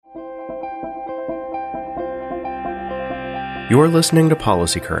You're listening to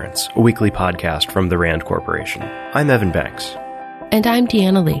Policy Currents, a weekly podcast from the RAND Corporation. I'm Evan Banks. And I'm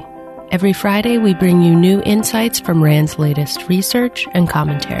Deanna Lee. Every Friday, we bring you new insights from RAND's latest research and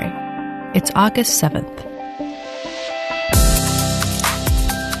commentary. It's August 7th.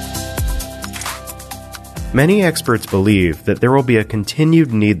 Many experts believe that there will be a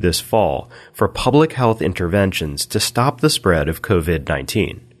continued need this fall for public health interventions to stop the spread of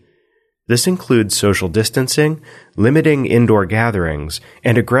COVID-19. This includes social distancing, limiting indoor gatherings,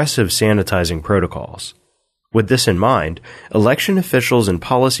 and aggressive sanitizing protocols. With this in mind, election officials and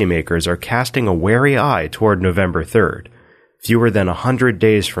policymakers are casting a wary eye toward November 3rd, fewer than 100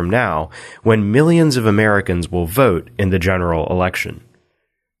 days from now, when millions of Americans will vote in the general election.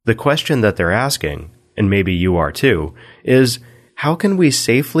 The question that they're asking, and maybe you are too, is how can we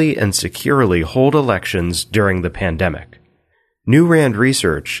safely and securely hold elections during the pandemic? New RAND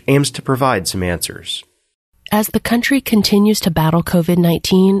research aims to provide some answers. As the country continues to battle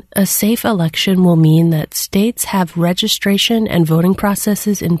COVID-19, a safe election will mean that states have registration and voting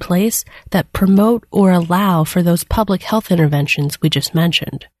processes in place that promote or allow for those public health interventions we just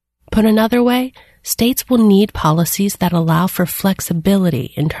mentioned. Put another way, states will need policies that allow for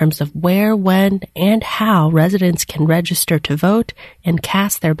flexibility in terms of where, when, and how residents can register to vote and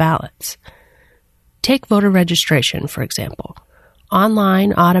cast their ballots. Take voter registration, for example.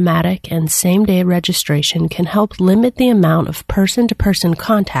 Online, automatic, and same-day registration can help limit the amount of person-to-person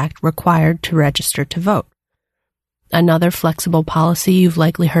contact required to register to vote. Another flexible policy you've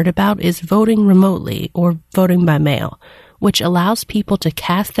likely heard about is voting remotely or voting by mail, which allows people to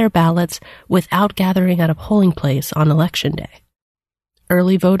cast their ballots without gathering at a polling place on Election Day.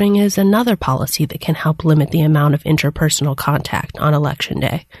 Early voting is another policy that can help limit the amount of interpersonal contact on Election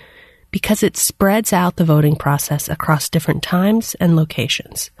Day, because it spreads out the voting process across different times and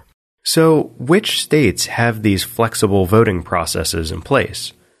locations. So, which states have these flexible voting processes in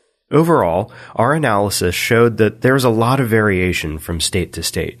place? Overall, our analysis showed that there's a lot of variation from state to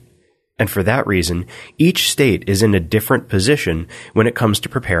state. And for that reason, each state is in a different position when it comes to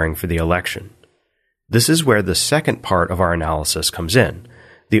preparing for the election. This is where the second part of our analysis comes in.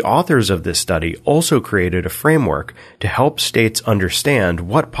 The authors of this study also created a framework to help states understand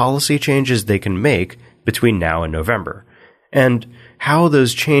what policy changes they can make between now and November, and how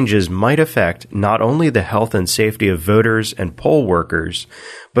those changes might affect not only the health and safety of voters and poll workers,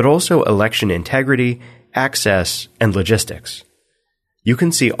 but also election integrity, access, and logistics. You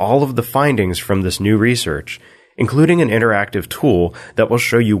can see all of the findings from this new research, including an interactive tool that will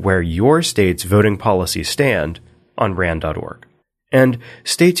show you where your state's voting policies stand on RAND.org. And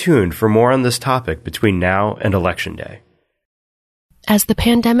stay tuned for more on this topic between now and Election Day. As the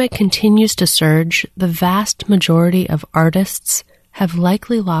pandemic continues to surge, the vast majority of artists have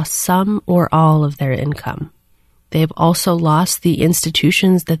likely lost some or all of their income. They've also lost the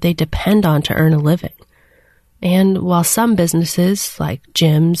institutions that they depend on to earn a living. And while some businesses, like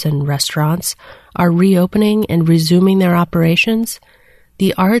gyms and restaurants, are reopening and resuming their operations,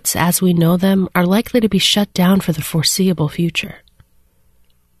 the arts as we know them are likely to be shut down for the foreseeable future.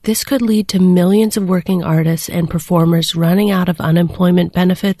 This could lead to millions of working artists and performers running out of unemployment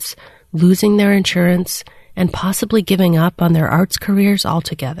benefits, losing their insurance, and possibly giving up on their arts careers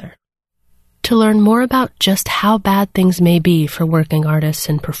altogether. To learn more about just how bad things may be for working artists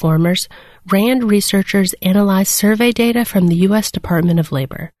and performers, RAND researchers analyzed survey data from the U.S. Department of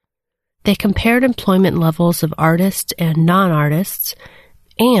Labor. They compared employment levels of artists and non-artists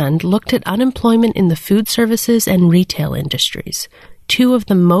and looked at unemployment in the food services and retail industries, two of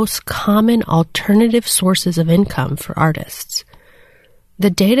the most common alternative sources of income for artists. The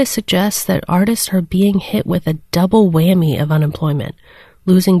data suggests that artists are being hit with a double whammy of unemployment,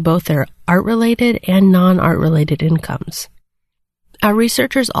 losing both their art-related and non-art-related incomes. Our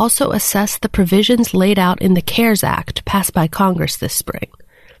researchers also assessed the provisions laid out in the CARES Act passed by Congress this spring.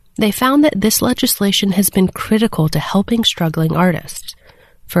 They found that this legislation has been critical to helping struggling artists.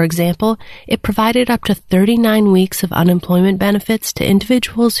 For example, it provided up to 39 weeks of unemployment benefits to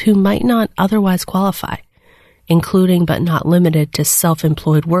individuals who might not otherwise qualify, including but not limited to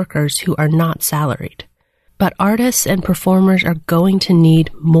self-employed workers who are not salaried. But artists and performers are going to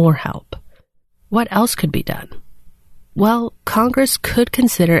need more help. What else could be done? Well, Congress could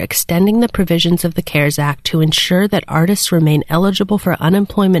consider extending the provisions of the CARES Act to ensure that artists remain eligible for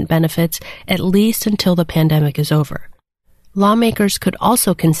unemployment benefits at least until the pandemic is over. Lawmakers could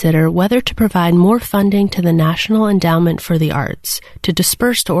also consider whether to provide more funding to the National Endowment for the Arts to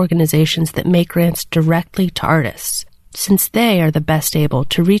disperse to organizations that make grants directly to artists, since they are the best able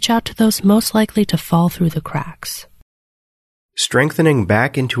to reach out to those most likely to fall through the cracks. Strengthening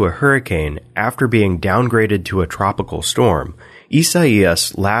back into a hurricane after being downgraded to a tropical storm,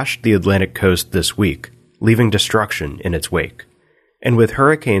 Isaias lashed the Atlantic coast this week, leaving destruction in its wake. And with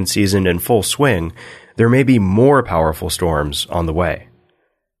hurricane season in full swing, there may be more powerful storms on the way.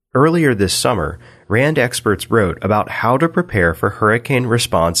 Earlier this summer, RAND experts wrote about how to prepare for hurricane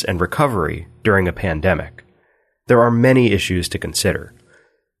response and recovery during a pandemic. There are many issues to consider.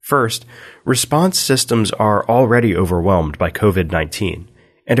 First, response systems are already overwhelmed by COVID-19,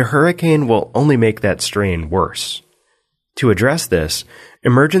 and a hurricane will only make that strain worse. To address this,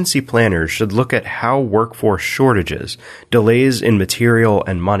 emergency planners should look at how workforce shortages, delays in material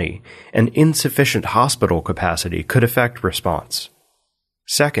and money, and insufficient hospital capacity could affect response.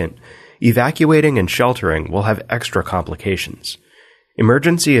 Second, evacuating and sheltering will have extra complications.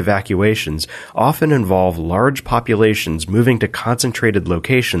 Emergency evacuations often involve large populations moving to concentrated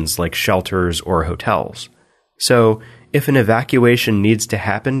locations like shelters or hotels. So, if an evacuation needs to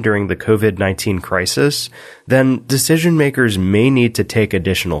happen during the COVID-19 crisis, then decision-makers may need to take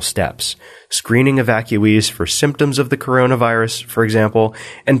additional steps, screening evacuees for symptoms of the coronavirus, for example,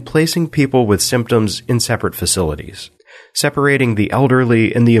 and placing people with symptoms in separate facilities. Separating the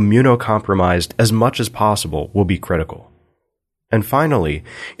elderly and the immunocompromised as much as possible will be critical. And finally,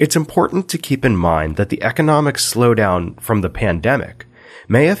 it's important to keep in mind that the economic slowdown from the pandemic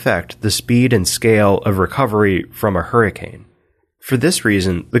may affect the speed and scale of recovery from a hurricane. For this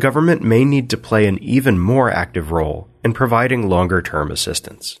reason, the government may need to play an even more active role in providing longer-term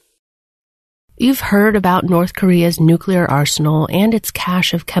assistance. You've heard about North Korea's nuclear arsenal and its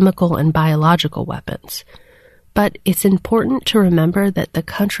cache of chemical and biological weapons. But it's important to remember that the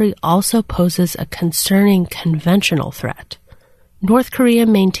country also poses a concerning conventional threat. North Korea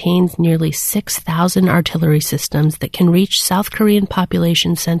maintains nearly 6,000 artillery systems that can reach South Korean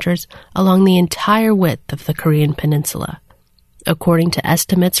population centers along the entire width of the Korean peninsula. According to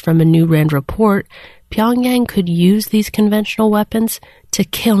estimates from a new RAND report, Pyongyang could use these conventional weapons to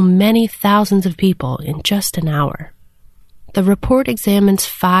kill many thousands of people in just an hour. The report examines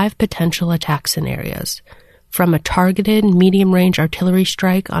 5 potential attack scenarios, from a targeted medium-range artillery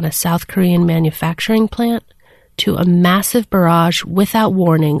strike on a South Korean manufacturing plant to a massive barrage without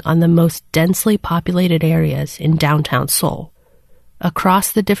warning on the most densely populated areas in downtown Seoul.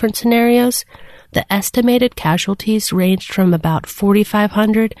 Across the different scenarios, the estimated casualties ranged from about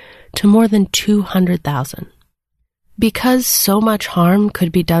 4,500 to more than 200,000. Because so much harm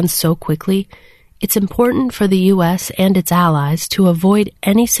could be done so quickly, it's important for the U.S. and its allies to avoid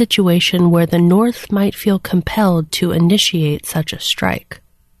any situation where the North might feel compelled to initiate such a strike.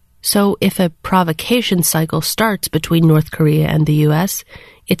 So if a provocation cycle starts between North Korea and the U.S.,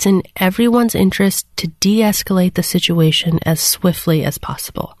 it's in everyone's interest to de-escalate the situation as swiftly as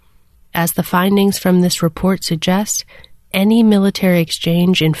possible. As the findings from this report suggest, any military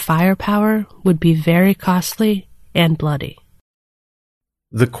exchange in firepower would be very costly and bloody.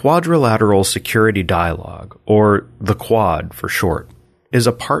 The Quadrilateral Security Dialogue, or the Quad for short, is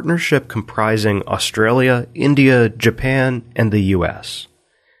a partnership comprising Australia, India, Japan, and the U.S.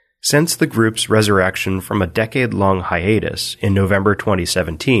 Since the group's resurrection from a decade-long hiatus in November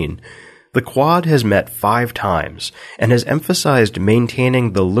 2017, the Quad has met 5 times and has emphasized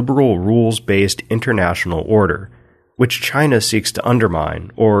maintaining the liberal rules-based international order, which China seeks to undermine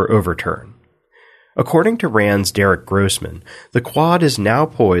or overturn. According to RAND's Derek Grossman, the Quad is now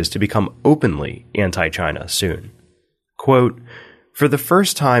poised to become openly anti-China soon. Quote, "For the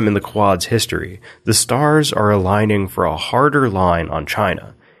first time in the Quad's history, the stars are aligning for a harder line on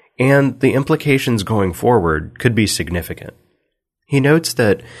China, and the implications going forward could be significant." He notes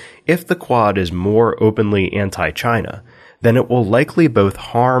that if the Quad is more openly anti-China, then it will likely both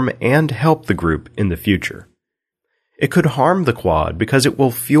harm and help the group in the future. It could harm the Quad because it will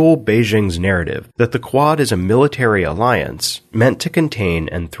fuel Beijing's narrative that the Quad is a military alliance meant to contain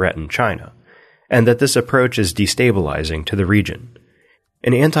and threaten China, and that this approach is destabilizing to the region.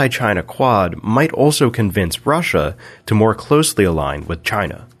 An anti-China Quad might also convince Russia to more closely align with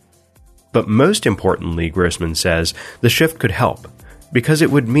China. But most importantly, Grossman says, the shift could help, because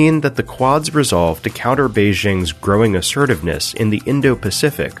it would mean that the Quad's resolve to counter Beijing's growing assertiveness in the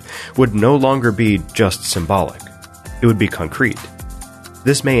Indo-Pacific would no longer be just symbolic. It would be concrete.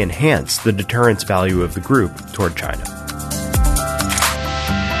 This may enhance the deterrence value of the group toward China.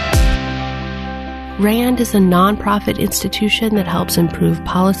 RAND is a nonprofit institution that helps improve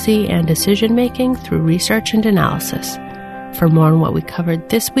policy and decision-making through research and analysis. For more on what we covered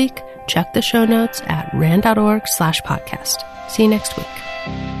this week, check the show notes at rand.org/podcast. See you next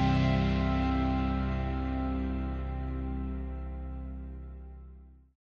week.